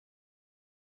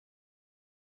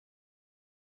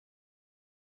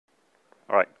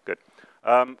All right, good.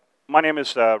 My name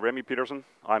is Remmi Pedersen.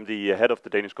 I'm the head of the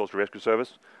Danish Coastal Rescue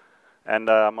Service, and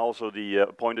I'm also the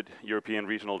appointed European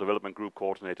Regional Development Group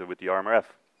Coordinator with the IMRF.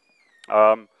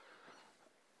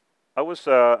 I was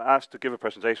asked to give a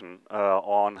presentation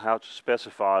on how to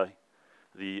specify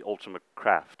the ultimate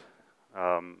craft.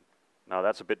 Now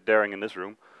that's a bit daring in this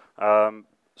room,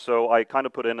 so I kind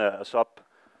of put in a sub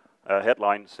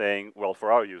headline saying, well,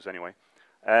 for our use anyway.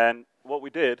 And what we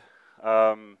did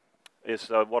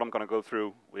is what I'm going to go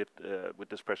through with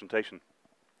this presentation.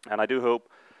 And I do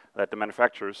hope that the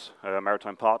manufacturers,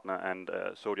 Maritime Partner and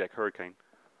Zodiac Hurricane,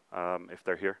 if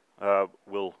they're here,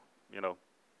 will,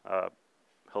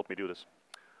 help me do this.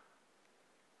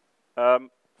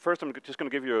 First, I'm just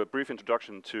going to give you a brief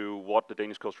introduction to what the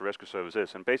Danish Coastal Rescue Service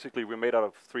is. And basically, we're made out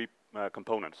of three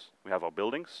components. We have our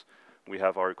buildings, we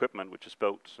have our equipment, which is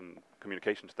boats and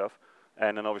communication stuff,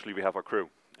 and then obviously we have our crew.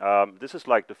 This is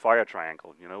like the fire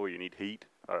triangle, where you need heat,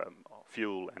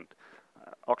 fuel, and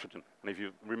oxygen. And if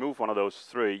you remove one of those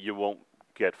three, you won't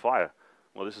get fire.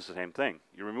 Well, this is the same thing.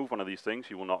 You remove one of these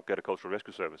things, you will not get a coastal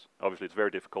rescue service. Obviously, it's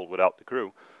very difficult without the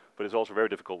crew, but it's also very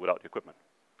difficult without the equipment.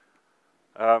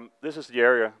 This is the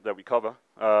area that we cover.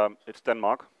 It's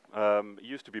Denmark. It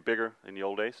used to be bigger in the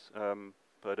old days,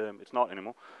 but it's not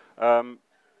anymore.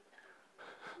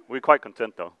 We're quite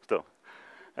content, though, still.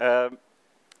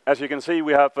 As you can see,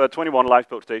 we have 21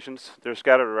 lifeboat stations. They're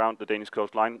scattered around the Danish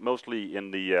coastline, mostly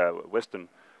in the western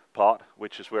part,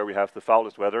 which is where we have the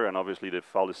foulest weather and obviously the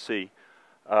foulest sea.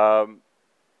 And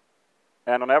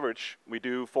on average, we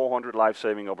do 400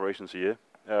 life-saving operations a year.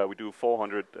 We do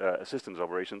 400 assistance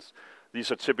operations. These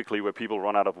are typically where people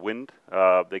run out of wind.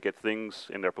 They get things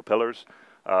in their propellers.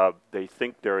 They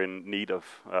think they're in need of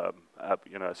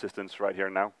assistance right here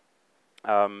and now.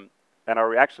 And our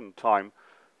reaction time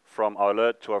from our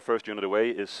alert to our first unit away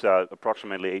is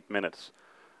approximately 8 minutes.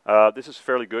 This is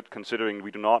fairly good considering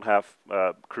we do not have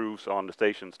crews on the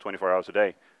stations 24 hours a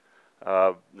day.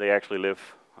 They actually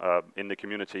live in the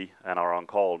community and are on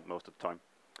call most of the time.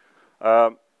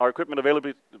 Our equipment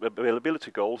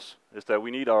availability goals is that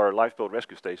we need our lifeboat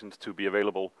rescue stations to be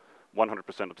available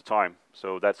 100% of the time.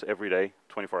 So that's every day,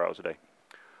 24 hours a day.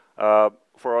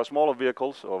 For our smaller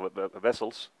vehicles or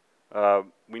vessels,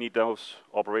 we need those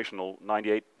operational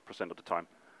 98% of the time.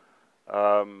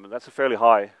 That's a fairly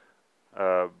high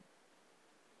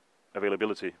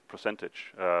availability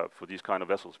percentage for these kind of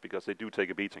vessels because they do take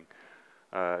a beating,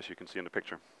 as you can see in the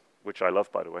picture, which I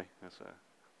love, by the way.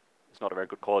 It's not a very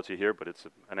good quality here, but it's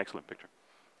an excellent picture.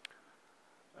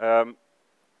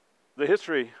 The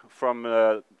history from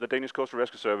the Danish Coastal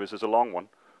Rescue Service is a long one.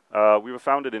 We were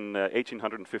founded in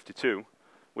 1852,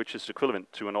 which is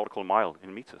equivalent to a nautical mile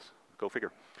in meters. Go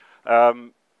figure.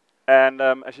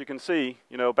 As you can see,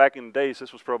 back in the days,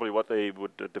 this was probably what they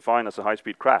would define as a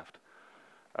high-speed craft.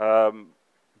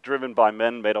 Driven by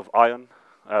men made of iron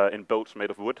in boats made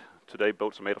of wood. Today,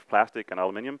 boats are made of plastic and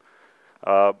aluminium.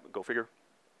 Go figure.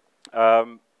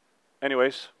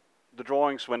 Anyways, the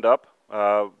drawings went up.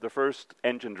 The first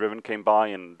engine-driven came by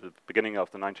in the beginning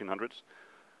of the 1900s.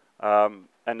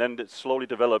 And then it slowly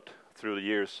developed through the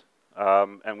years.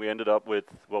 And we ended up with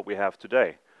what we have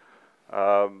today.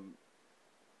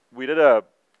 We did a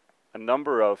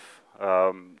number of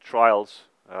trials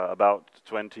about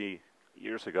 20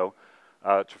 years ago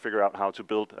to figure out how to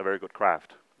build a very good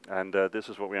craft. And this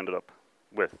is what we ended up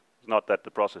with. It's not that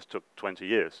the process took 20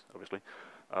 years, obviously.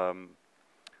 And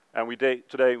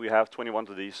today we have 21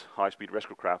 of these high-speed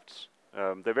rescue crafts.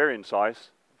 They vary in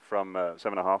size from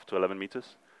 7.5 to 11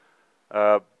 meters.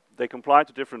 They comply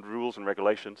to different rules and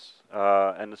regulations,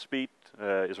 and the speed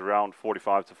is around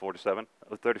 35 to 47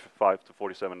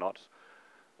 knots,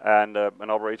 and an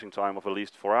operating time of at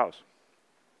least 4 hours.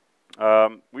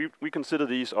 We consider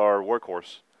these our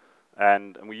workhorse,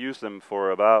 and we use them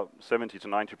for about 70 to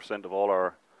 90% of all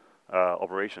our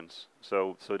operations.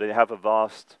 So they have a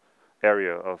vast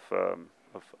area of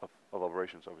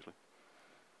operations, obviously.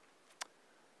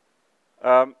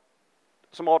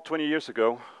 Some odd 20 years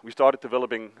ago, we started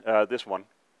developing this one.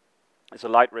 It's a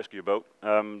light rescue boat.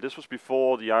 This was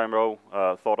before the IMO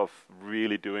thought of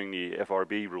really doing the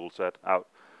FRB rule set out,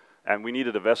 and we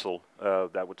needed a vessel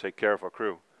that would take care of our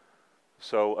crew.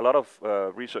 So a lot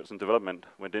of research and development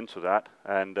went into that,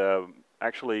 and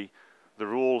actually the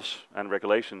rules and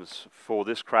regulations for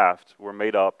this craft were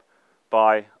made up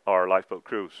by our lifeboat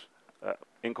crews,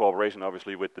 in cooperation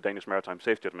obviously with the Danish Maritime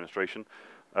Safety Administration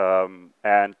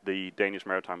and the Danish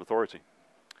Maritime Authority.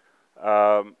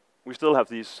 We still have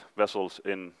these vessels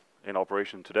in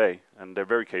operation today, and they're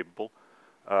very capable.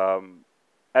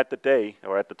 At the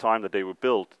time that they were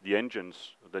built, the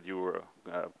engines that you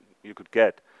could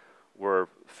get were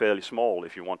fairly small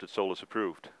if you wanted SOLAS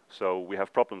approved. So we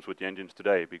have problems with the engines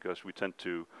today because we tend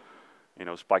to,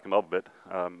 spike them up a bit,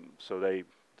 so they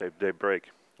break.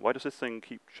 Why does this thing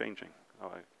keep changing? All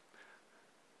right.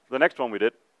 The next one we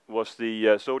did was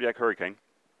the Zodiac Hurricane.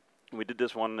 We did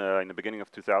this one in the beginning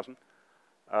of 2000,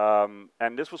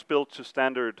 and this was built to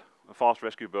standard fast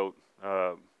rescue boat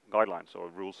guidelines or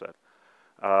rule set.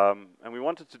 And we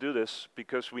wanted to do this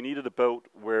because we needed a boat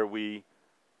where we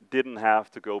didn't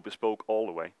have to go bespoke all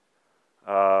the way.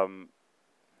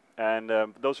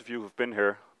 Those of you who've been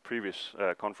here previous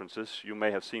conferences, you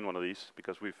may have seen one of these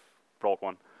because we've brought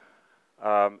one.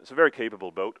 It's a very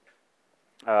capable boat,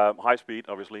 high speed,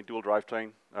 obviously, dual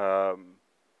drivetrain,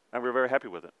 and we're very happy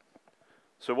with it.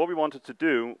 So what we wanted to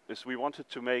do is we wanted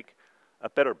to make a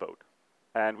better boat,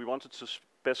 and we wanted to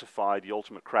specify the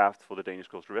ultimate craft for the Danish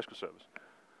Coastal Rescue Service.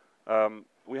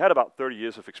 We had about 30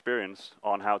 years of experience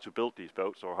on how to build these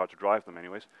boats, or how to drive them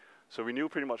anyways, so we knew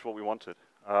pretty much what we wanted.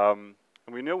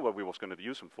 And we knew what we was going to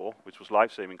use them for, which was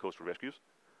life-saving coastal rescues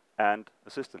and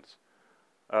assistance.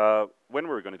 When we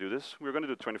were going to do this, we were going to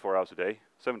do it 24 hours a day,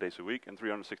 7 days a week, and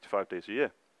 365 days a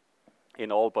year,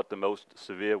 in all but the most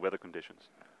severe weather conditions.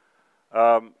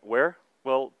 Where?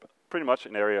 Well, pretty much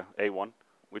in area A1,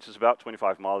 which is about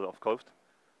 25 miles off coast,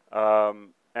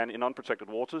 and in unprotected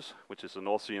waters, which is the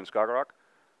North Sea and Skagerrak,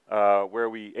 where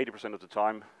we 80% of the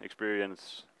time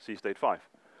experience sea state 5.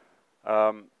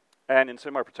 And in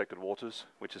semi-protected waters,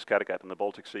 which is Kattegat and the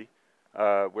Baltic Sea,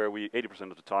 where we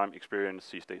 80% of the time experience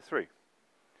sea state 3.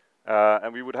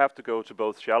 And we would have to go to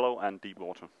both shallow and deep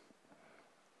water.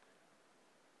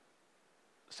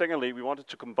 Secondly, we wanted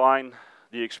to combine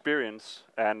the experience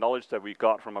and knowledge that we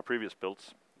got from our previous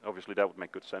builds. Obviously, that would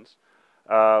make good sense.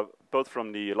 Both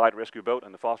from the light rescue boat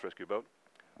and the fast rescue boat.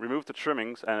 Remove the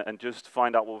trimmings and just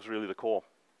find out what was really the core.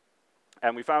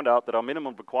 And we found out that our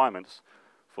minimum requirements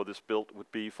for this build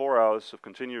would be 4 hours of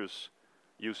continuous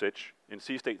usage in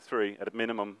sea state 3 at a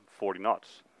minimum 40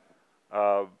 knots.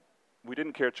 We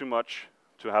didn't care too much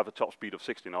to have a top speed of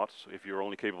 60 knots if you're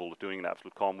only capable of doing in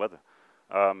absolute calm weather,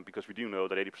 because we do know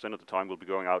that 80% of the time we'll be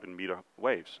going out in meter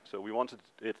waves. So we wanted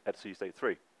it at sea state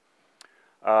 3.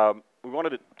 We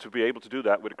wanted it to be able to do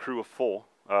that with a crew of 4,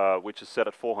 which is set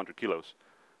at 400 kilos.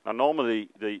 Now normally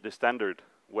the standard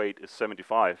weight is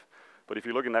 75, but if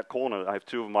you look in that corner, I have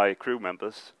 2 of my crew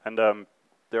members, and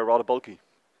they're rather bulky.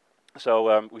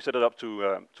 So we set it up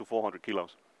to 400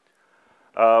 kilos.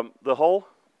 The hull,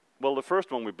 well, the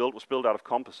first one we built was built out of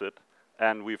composite,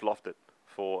 and we've loved it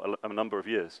for a number of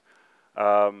years.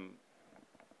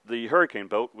 The Hurricane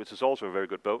boat, which is also a very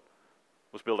good boat,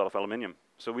 was built out of aluminium.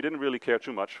 So we didn't really care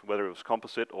too much whether it was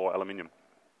composite or aluminium.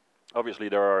 Obviously,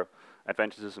 there are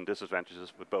advantages and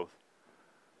disadvantages with both.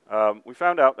 We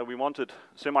found out that we wanted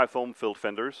semi-foam filled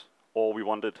fenders, or we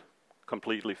wanted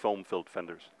completely foam filled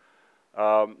fenders.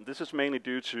 This is mainly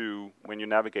due to when you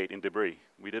navigate in debris.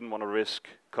 We didn't want to risk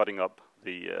cutting up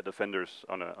the fenders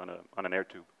on an air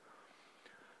tube.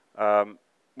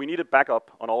 We needed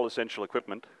backup on all essential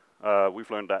equipment. We've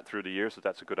learned that through the years that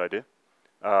that's a good idea.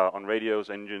 On radios,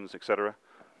 engines, etc.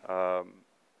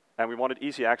 And we wanted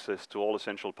easy access to all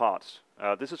essential parts.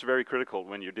 This is very critical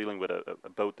when you're dealing with a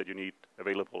boat that you need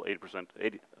available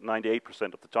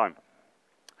 98% of the time.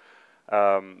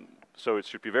 So it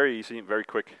should be very easy, very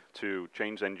quick to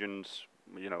change engines,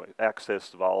 access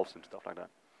valves and stuff like that.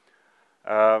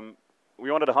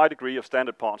 We wanted a high degree of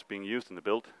standard parts being used in the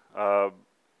build.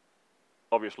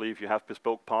 Obviously, if you have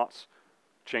bespoke parts,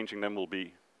 changing them will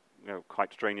be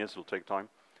quite strenuous, it'll take time.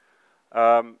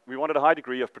 We wanted a high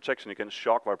degree of protection against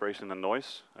shock, vibration and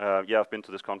noise. Yeah, I've been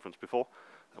to this conference before,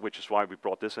 which is why we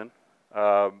brought this in.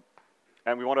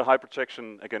 And we wanted high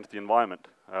protection against the environment.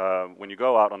 When you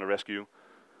go out on a rescue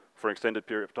for an extended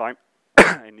period of time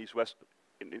in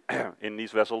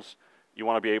these vessels, you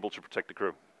want to be able to protect the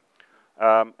crew.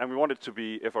 And we wanted it to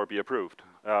be FRB approved.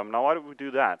 Now, why did we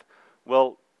do that?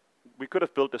 Well, we could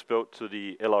have built this boat to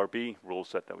the LRB rule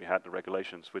set that we had, the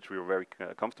regulations, which we were very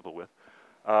comfortable with.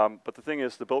 But the thing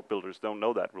is, the boat builders don't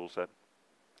know that rule set.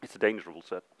 It's a Danish rule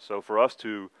set. So for us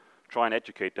to try and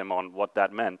educate them on what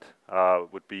that meant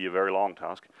would be a very long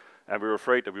task. And we were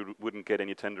afraid that we wouldn't get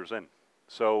any tenders in.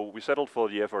 So we settled for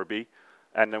the FRB,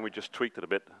 and then we just tweaked it a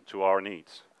bit to our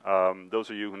needs. Those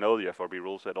of you who know the FRB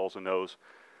rule set also knows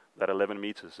that 11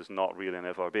 meters is not really an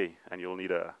FRB, and you'll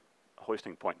need a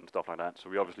hoisting point and stuff like that. So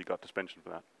we obviously got suspension for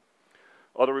that.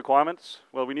 Other requirements?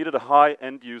 Well, we needed a high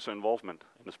end user involvement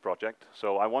in this project.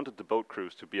 So I wanted the boat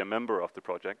crews to be a member of the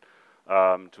project,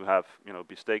 to have,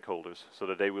 be stakeholders, so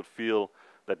that they would feel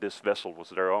that this vessel was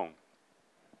their own.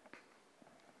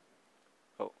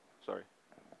 Oh, sorry.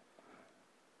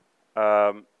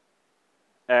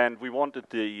 And we wanted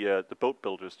the boat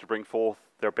builders to bring forth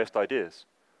their best ideas.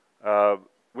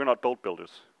 We're not boat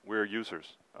builders, we're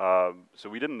users. So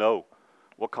we didn't know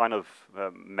what kind of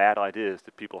mad ideas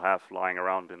that people have lying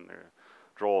around in their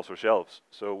drawers or shelves.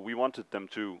 So we wanted them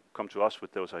to come to us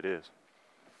with those ideas.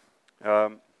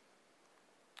 And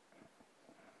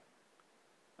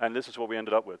this is what we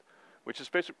ended up with, which is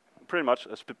pretty much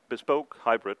a bespoke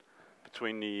hybrid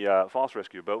between the fast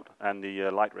rescue boat and the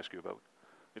light rescue boat.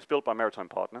 It's built by Maritime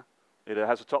Partner. It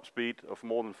has a top speed of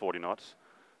more than 40 knots,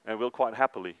 and we'll quite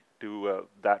happily do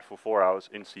that for 4 hours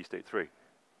in sea state 3.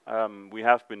 We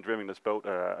have been driving this boat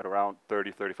at around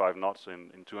 30-35 knots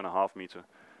in 2.5 meter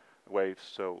waves,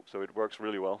 so it works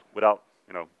really well without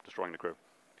destroying the crew,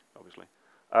 obviously.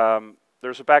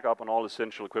 There's a backup on all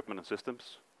essential equipment and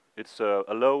systems. It's a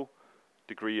low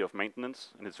degree of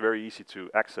maintenance, and it's very easy to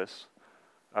access,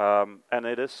 and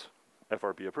it is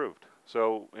FRB approved.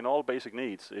 So in all basic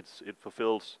needs, it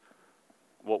fulfills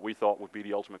what we thought would be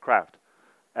the ultimate craft,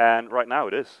 and right now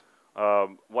it is.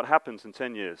 What happens in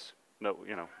 10 years?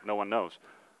 No one knows.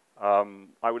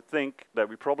 I would think that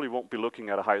we probably won't be looking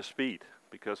at a higher speed,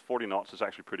 because 40 knots is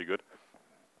actually pretty good.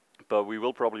 But we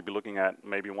will probably be looking at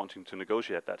maybe wanting to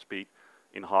negotiate that speed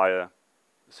in higher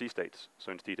sea states,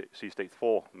 so in sea state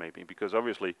 4 maybe, because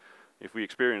obviously if we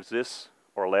experience this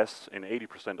or less in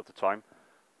 80% of the time,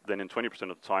 then in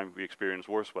 20% of the time we experience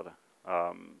worse weather.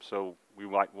 So we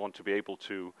might want to be able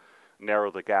to narrow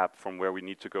the gap from where we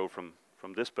need to go from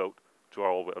this boat to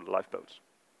our all-weather lifeboats.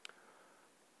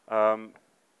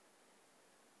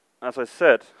 As I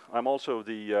said, I'm also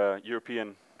the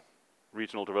European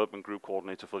Regional Development Group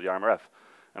Coordinator for the IMRF.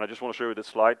 And I just want to show you this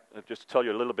slide, just to tell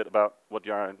you a little bit about what the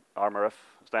IMRF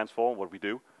stands for, what we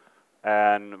do.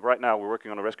 And right now we're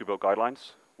working on a rescue boat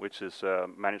guidelines, which is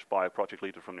managed by a project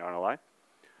leader from the RNLI.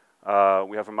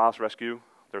 We have a mass rescue.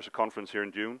 There's a conference here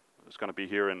in June. It's going to be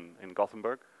here in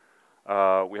Gothenburg.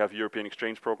 We have a European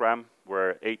exchange program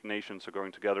where 8 nations are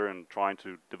going together and trying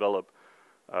to develop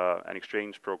an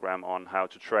exchange program on how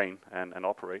to train and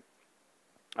operate.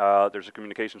 There's a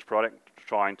communications project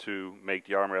trying to make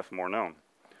the RMRF more known.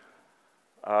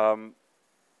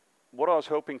 What I was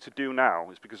hoping to do now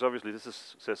is, because obviously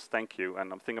this says thank you,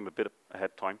 and I think I'm a bit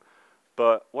ahead time,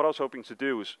 but what I was hoping to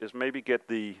do is maybe get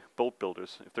the boat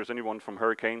builders, if there's anyone from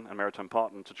Hurricane and Maritime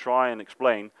Partner, to try and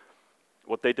explain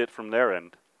what they did from their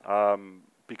end,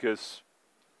 because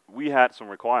we had some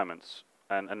requirements,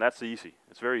 and that's easy.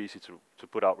 It's very easy to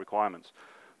put out requirements,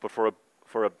 but for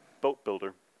a boat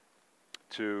builder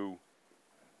to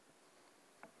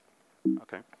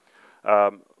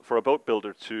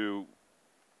to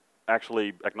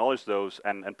actually acknowledge those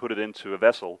and put it into a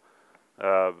vessel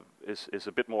is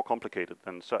a bit more complicated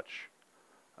than such.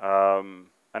 And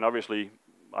obviously,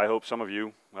 I hope some of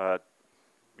you,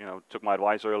 took my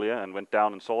advice earlier and went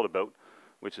down and saw the boat,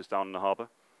 which is down in the harbor.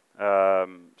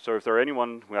 So if there are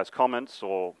anyone who has comments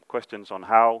or questions on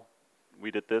how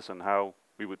we did this and how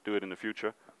we would do it in the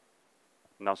future,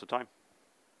 now's the time.